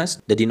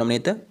because the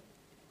denominator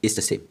is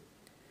the same.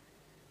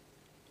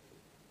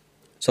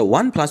 So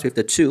 1 plus with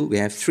the 2, we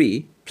have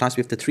 3, plus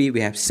with the 3,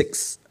 we have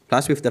 6,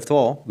 plus with the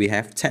 4, we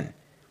have 10.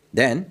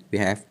 Then we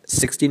have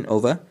 16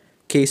 over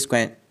k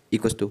squared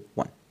equals to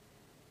 1.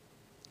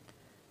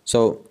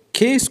 So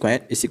k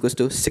squared is equals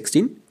to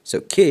 16,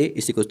 so k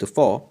is equals to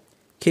 4,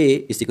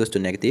 k is equals to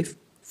negative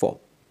 4.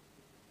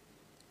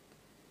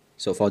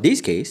 So for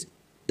this case,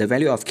 the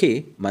value of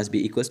k must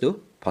be equals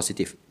to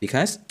positive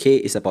because k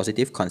is a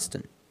positive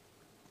constant.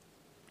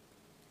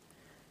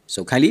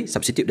 So kindly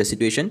substitute the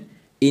situation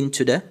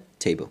into the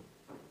table.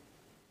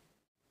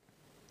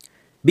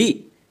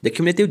 B, the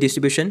cumulative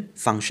distribution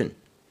function.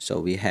 So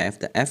we have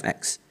the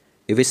fx.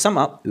 If we sum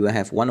up, we will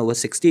have 1 over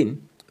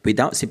 16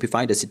 without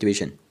simplifying the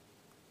situation.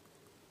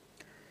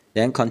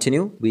 Then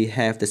continue, we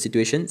have the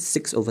situation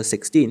 6 over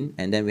 16,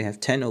 and then we have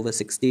 10 over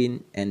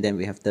 16, and then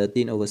we have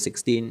 13 over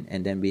 16,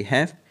 and then we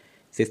have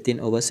 15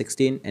 over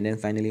 16, and then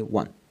finally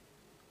 1.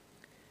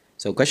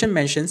 So question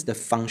mentions the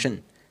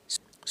function.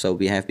 So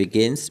we have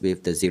begins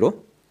with the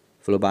 0,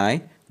 followed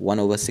by 1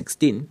 over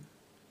 16,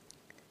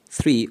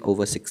 3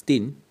 over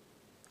 16,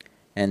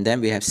 and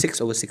then we have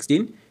 6 over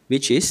 16,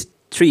 which is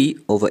 3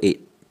 over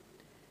 8.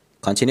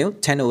 Continue,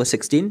 10 over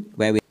 16,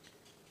 where we have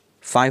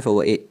 5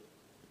 over 8.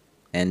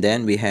 And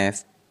then we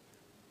have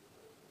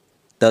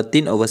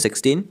 13 over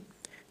 16,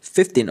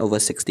 15 over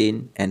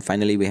 16, and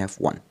finally we have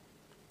 1.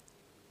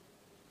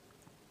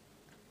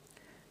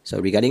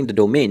 So regarding the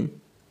domain,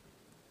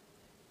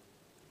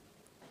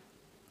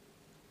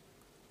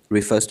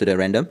 refers to the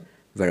random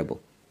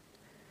variable.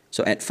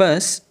 So at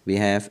first, we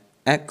have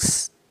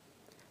x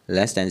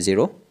less than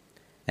 0,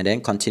 and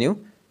then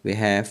continue, we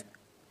have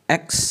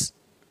x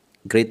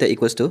greater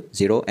equals to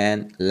 0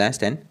 and less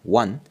than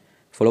 1,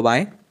 followed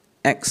by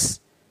x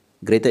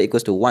greater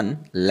equals to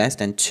 1 less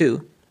than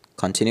 2,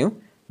 continue,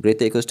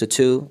 greater equals to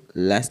 2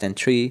 less than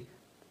 3,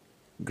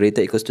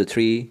 greater equals to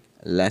 3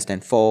 less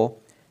than 4,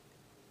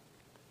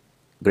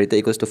 greater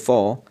equals to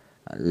 4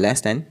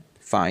 less than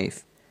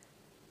 5,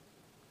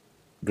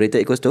 greater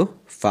equals to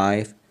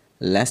 5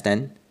 less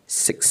than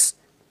 6,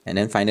 and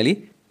then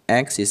finally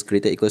x is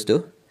greater equals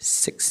to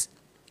 6.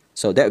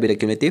 So that will be the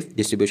cumulative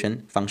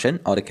distribution function,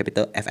 or the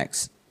capital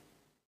Fx.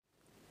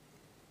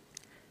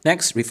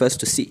 Next refers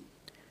to C.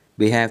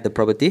 We have the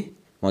property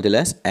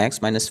modulus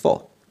x minus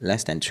 4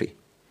 less than 3.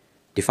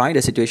 Define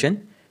the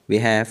situation. We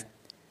have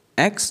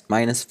x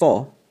minus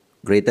 4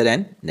 greater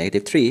than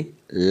negative 3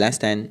 less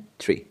than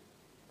 3.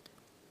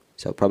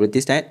 So probability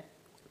stat,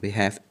 we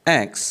have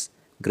x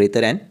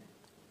greater than,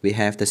 we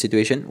have the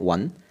situation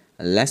 1,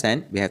 less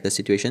than, we have the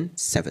situation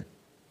 7.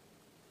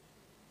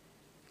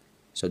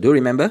 So do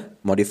remember,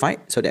 modify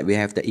so that we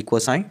have the equal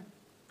sign.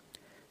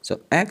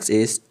 So x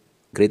is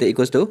greater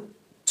equals to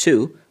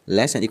 2,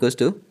 less than equals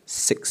to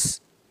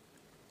 6.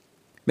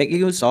 Make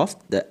use of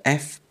the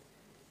f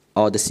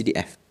or the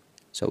CDF.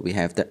 So we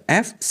have the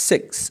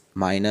f6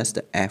 minus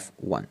the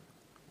f1.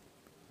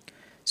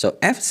 So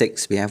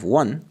f6, we have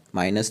 1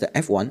 minus the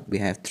f1, we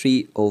have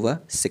 3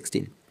 over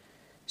 16.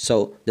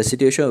 So the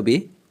situation will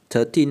be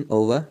 13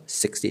 over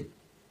 16,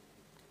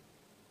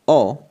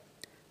 or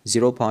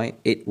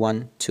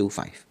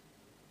 0.8125.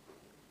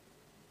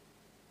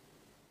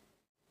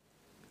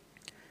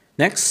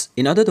 Next,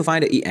 in order to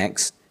find the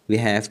EX, we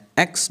have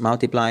x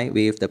multiplied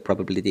with the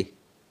probability.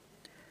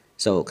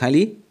 So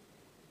kindly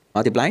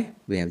multiply,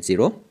 we have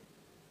 0,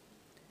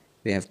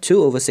 we have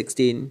 2 over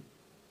 16,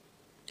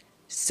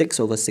 6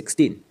 over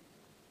 16,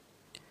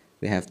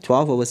 we have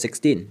 12 over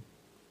 16,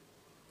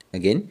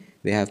 again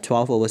we have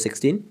 12 over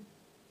 16,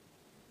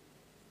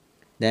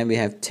 then we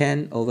have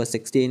 10 over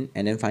 16,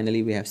 and then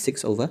finally we have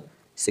 6 over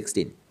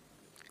 16.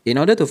 In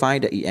order to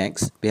find the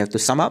EX, we have to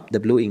sum up the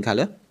blue in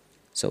color.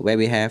 So where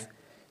we have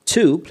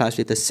 2 plus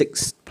with the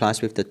 6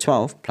 plus with the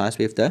 12 plus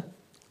with the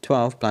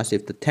 12 plus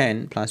with the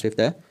 10 plus with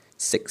the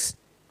 6.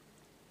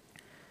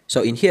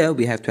 So in here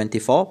we have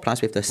 24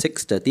 plus with the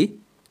 6, 30,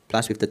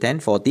 plus with the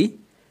 10, 40.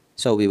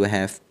 So we will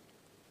have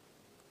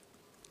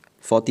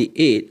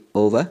 48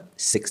 over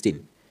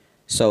 16.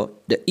 So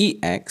the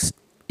EX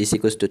is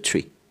equals to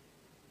 3.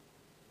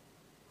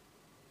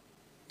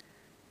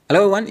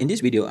 Hello everyone, in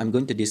this video I'm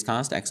going to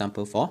discuss the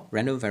example for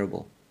random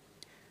variable.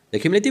 The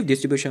cumulative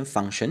distribution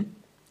function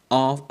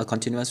of a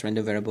continuous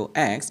random variable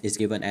x is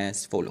given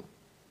as follow.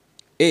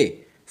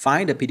 A.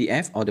 Find the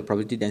PDF or the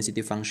probability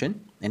density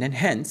function, and then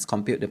hence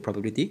compute the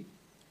probability.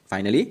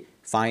 Finally,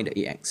 find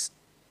the EX.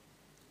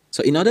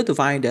 So in order to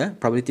find the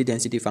probability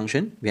density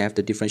function, we have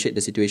to differentiate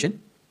the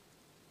situation.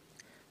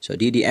 So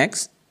d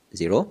dx,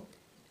 0.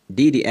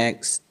 d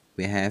dx,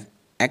 we have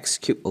x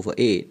cubed over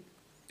 8.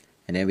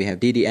 And then we have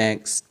d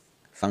dx,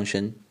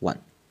 function 1.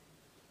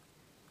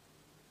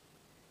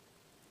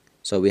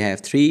 So we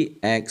have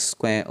 3x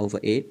squared over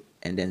 8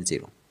 and then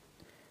 0.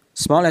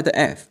 Small letter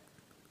f,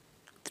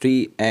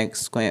 3x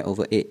squared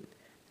over 8,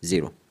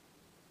 0.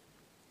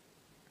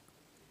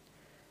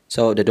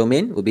 So the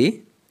domain will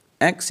be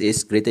x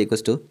is greater or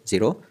equals to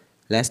 0,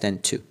 less than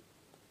 2.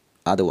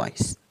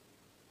 Otherwise.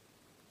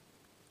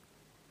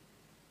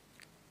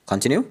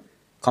 Continue.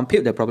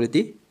 Compute the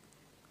probability.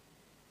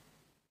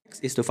 X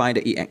is to find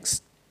the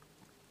ex.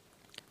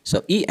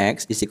 So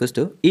ex is equals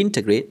to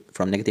integrate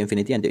from negative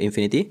infinity until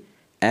infinity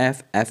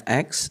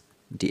fx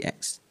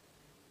dx.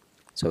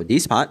 So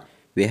this part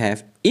we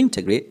have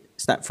integrate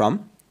start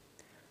from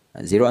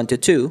 0 until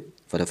 2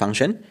 for the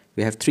function.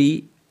 We have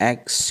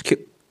 3x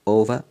cubed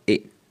over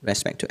 8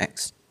 respect to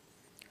x.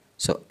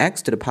 So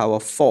x to the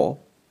power 4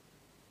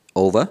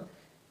 over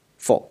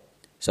 4.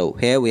 So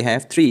here we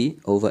have 3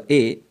 over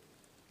 8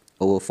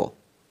 over 4.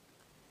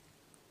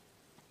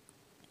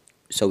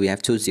 So we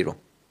have 2, 0.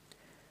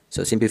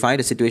 So simplify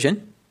the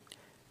situation.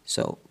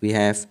 So we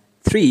have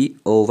 3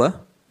 over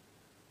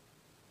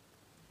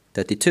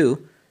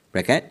 32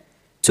 bracket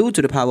 2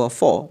 to the power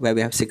 4 where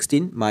we have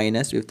 16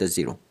 minus with the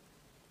 0.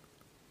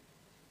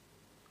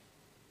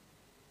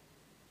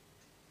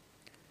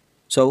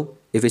 So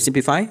if we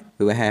simplify,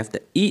 we will have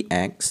the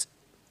ex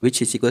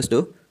which is equals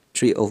to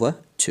 3 over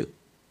 2.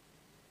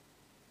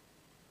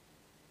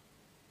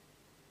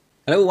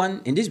 Hello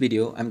everyone, in this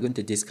video I'm going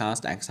to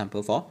discuss the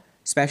example for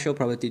special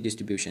probability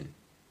distribution.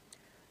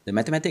 The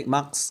mathematics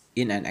marks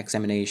in an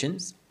examination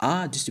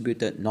are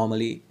distributed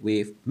normally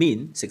with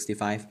mean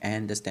 65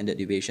 and the standard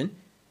deviation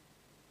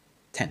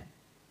 10.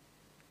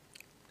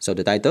 So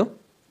the title,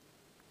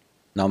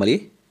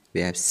 normally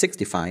we have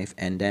 65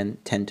 and then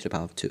 10 to the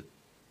power of 2.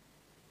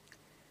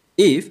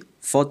 If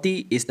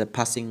 40 is the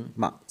passing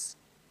marks,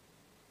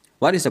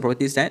 what is the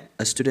probability that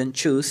a student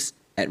choose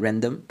at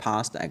random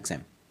pass the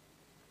exam?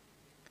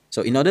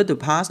 So in order to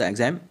pass the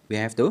exam, we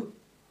have to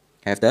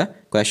have the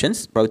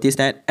questions. Probability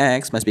that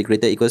x must be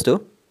greater or equals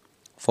to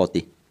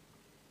 40.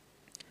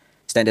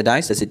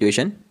 Standardize the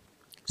situation.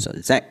 So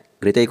z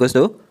greater or equals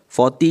to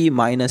 40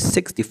 minus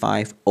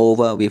 65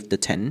 over with the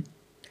 10.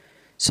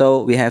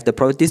 So we have the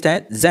probability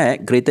that z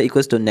greater or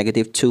equals to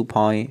negative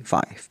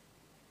 2.5.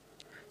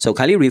 So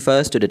kindly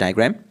refers to the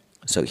diagram.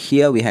 So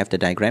here we have the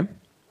diagram.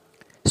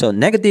 So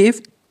negative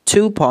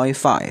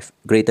 2.5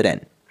 greater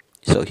than.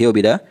 So here will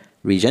be the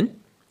region.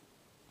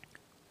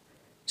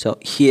 So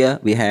here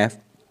we have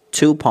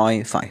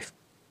 2.5.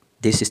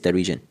 This is the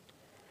region.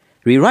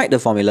 Rewrite the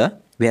formula.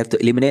 We have to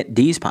eliminate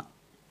this part.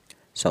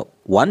 So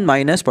 1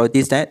 minus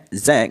probability that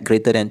z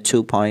greater than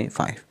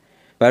 2.5.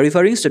 By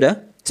referring to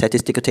the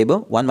statistical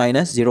table, 1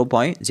 minus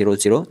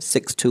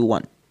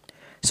 0.00621.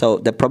 So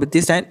the probability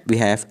that we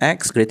have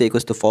x greater or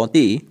equals to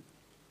 40,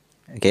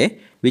 okay,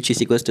 which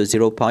is equals to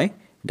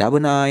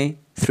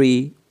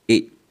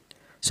 0.9938.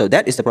 So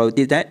that is the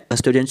probability that a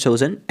student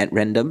chosen at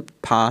random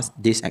pass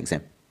this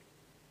exam.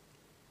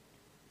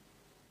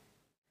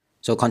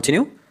 So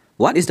continue.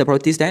 What is the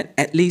probability that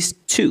at least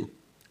 2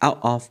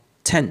 out of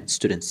 10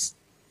 students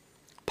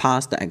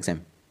pass the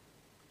exam?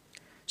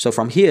 So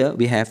from here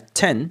we have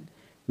 10,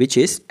 which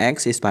is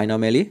x is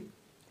binomially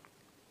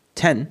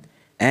 10,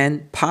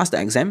 and pass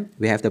the exam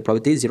we have the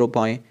probability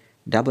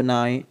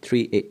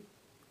 0.9938.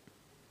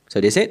 So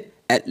they said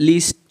at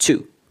least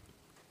 2.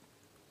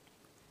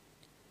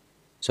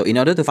 So in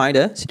order to find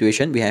the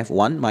situation, we have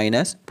 1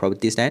 minus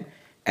probability that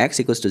x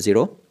equals to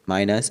 0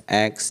 minus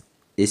x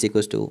is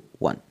equals to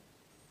 1.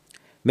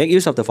 Make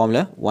use of the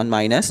formula 1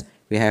 minus,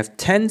 we have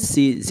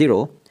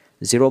 10C0,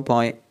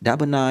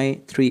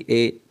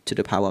 0.9938 to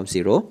the power of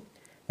 0,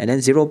 and then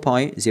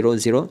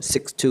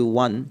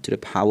 0.00621 to the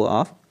power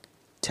of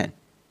 10.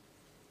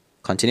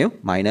 Continue,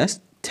 minus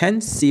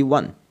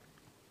 10C1,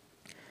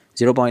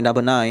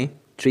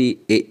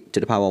 0.9938 to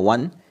the power of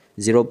 1,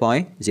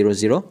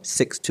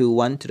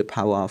 0.00621 to the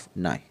power of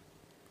 9.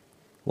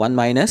 1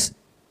 minus,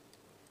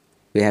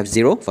 we have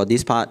 0 for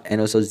this part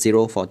and also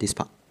 0 for this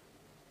part,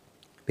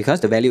 because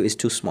the value is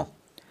too small.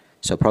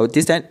 So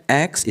probability that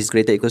x is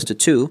greater or equals to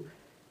 2,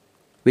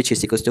 which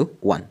is equals to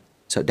 1.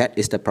 So that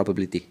is the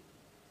probability.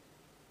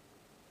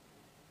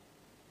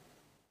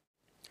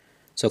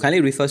 So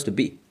kindly refers to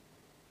B.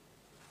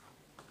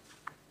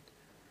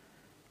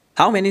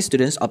 How many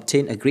students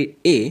obtain a grade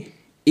A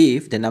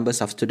if the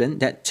numbers of students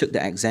that took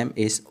the exam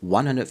is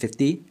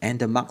 150 and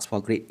the marks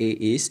for grade A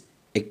is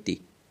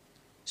 80?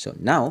 So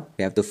now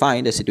we have to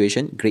find the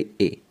situation grade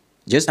A.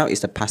 Just now is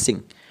the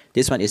passing.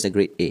 This one is the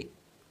grade A.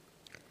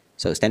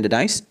 So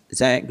standardize,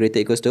 z greater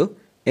or equals to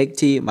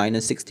 80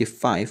 minus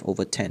 65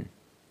 over 10.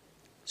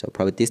 So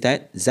probability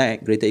that z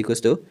greater or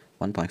equals to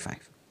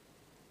 1.5.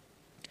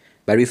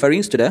 By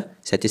referring to the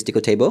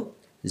statistical table,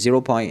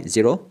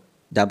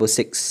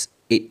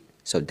 0.0668.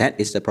 So that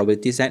is the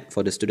probability set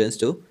for the students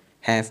to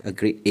have a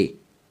grade A.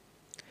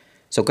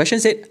 So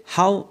question said,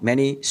 how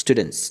many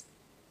students?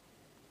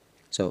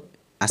 So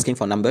asking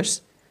for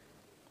numbers.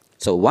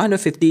 So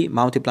 150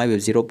 multiplied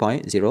with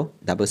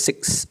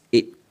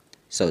 0.0668.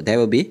 So there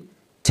will be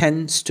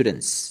 10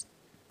 students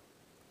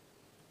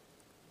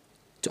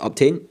to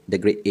obtain the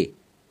grade A.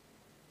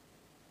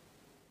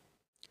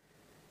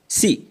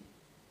 C.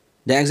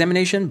 The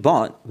examination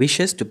board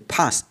wishes to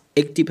pass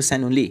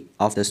 80% only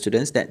of the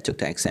students that took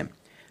the exam.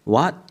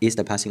 What is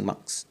the passing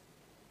marks?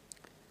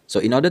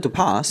 So in order to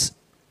pass,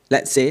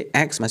 let's say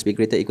x must be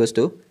greater or equals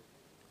to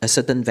a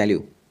certain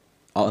value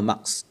or a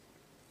marks.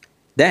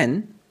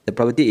 Then the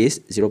probability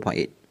is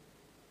 0.8.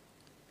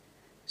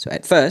 So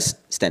at first,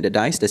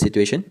 standardize the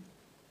situation.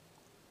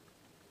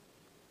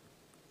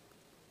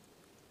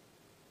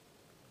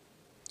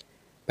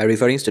 By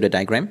referring to the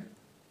diagram.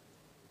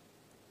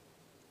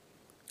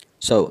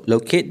 So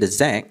locate the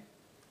Z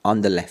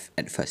on the left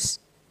at first.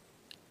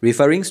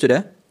 Referring to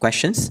the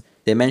questions,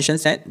 they mention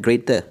that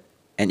greater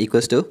and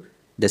equals to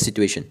the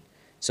situation.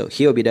 So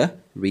here will be the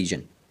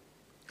region.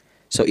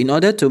 So in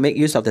order to make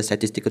use of the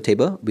statistical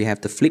table, we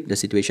have to flip the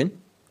situation.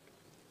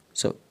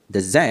 So the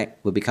Z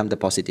will become the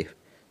positive.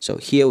 So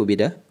here will be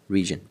the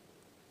region.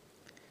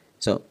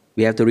 So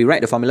we have to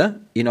rewrite the formula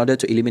in order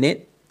to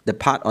eliminate the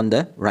part on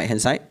the right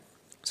hand side.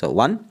 So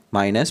 1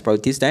 minus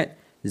probability that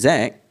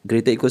Z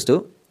greater equals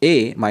to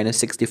A minus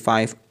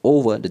 65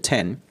 over the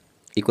 10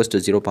 equals to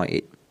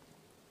 0.8.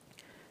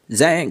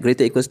 Z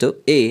greater equals to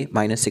A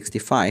minus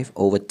 65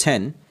 over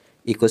 10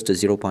 equals to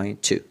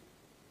 0.2.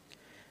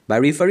 By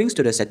referring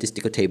to the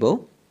statistical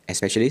table,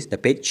 especially the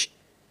page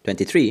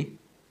 23,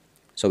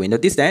 so we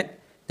notice that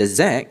the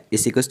Z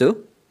is equals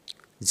to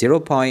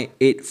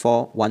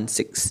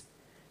 0.8416.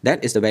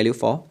 That is the value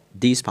for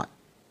this part.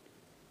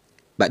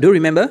 But do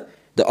remember,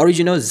 the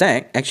original Z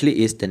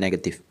actually is the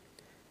negative.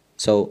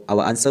 So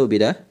our answer will be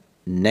the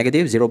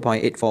negative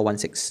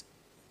 0.8416.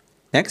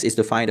 Next is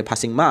to find the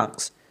passing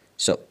marks.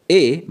 So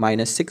A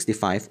minus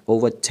 65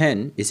 over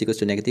 10 is equals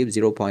to negative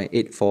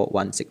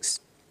 0.8416.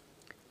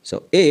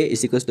 So A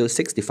is equals to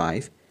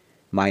 65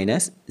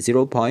 minus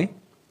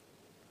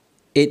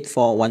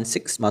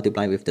 0.8416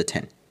 multiplied with the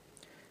 10.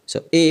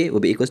 So A will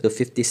be equals to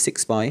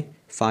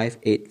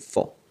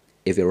 56.584.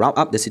 If you round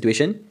up the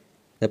situation,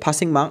 the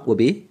passing mark will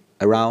be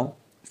around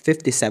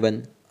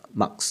 57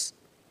 marks.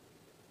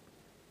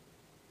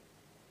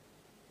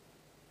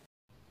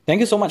 Thank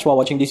you so much for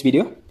watching this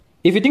video.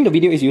 If you think the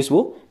video is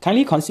useful,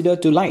 kindly consider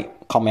to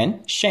like,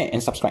 comment, share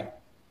and subscribe.